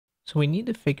So we need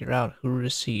to figure out who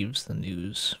receives the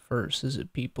news first. Is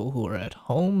it people who are at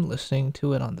home listening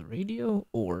to it on the radio,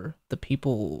 or the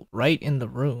people right in the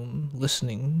room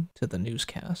listening to the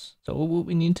newscast? So what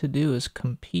we need to do is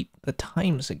compete the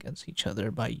times against each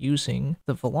other by using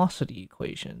the velocity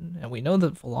equation. And we know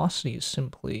that velocity is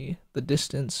simply the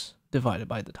distance divided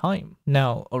by the time.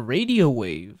 Now, a radio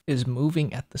wave is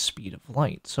moving at the speed of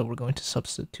light, so we're going to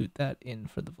substitute that in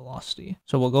for the velocity.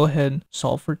 So we'll go ahead and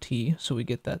solve for t, so we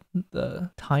get that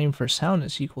the time for sound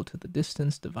is equal to the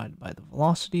distance divided by the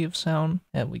velocity of sound,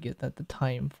 and we get that the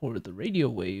time for the radio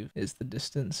wave is the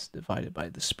distance divided by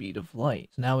the speed of light.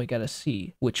 So now we gotta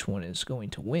see which one is going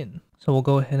to win. So we'll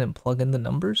go ahead and plug in the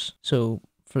numbers. So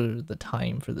for the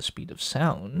time for the speed of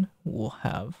sound, we'll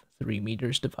have 3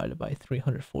 meters divided by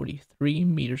 343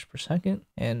 meters per second.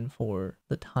 And for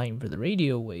the time for the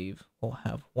radio wave, we'll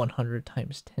have 100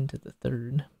 times 10 to the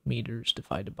third meters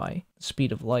divided by the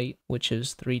speed of light, which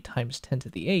is 3 times 10 to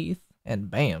the eighth.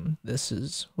 And bam, this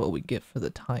is what we get for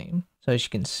the time. So as you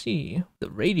can see,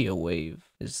 the radio wave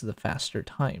is the faster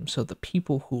time. So the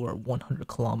people who are 100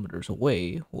 kilometers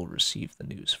away will receive the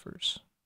news first.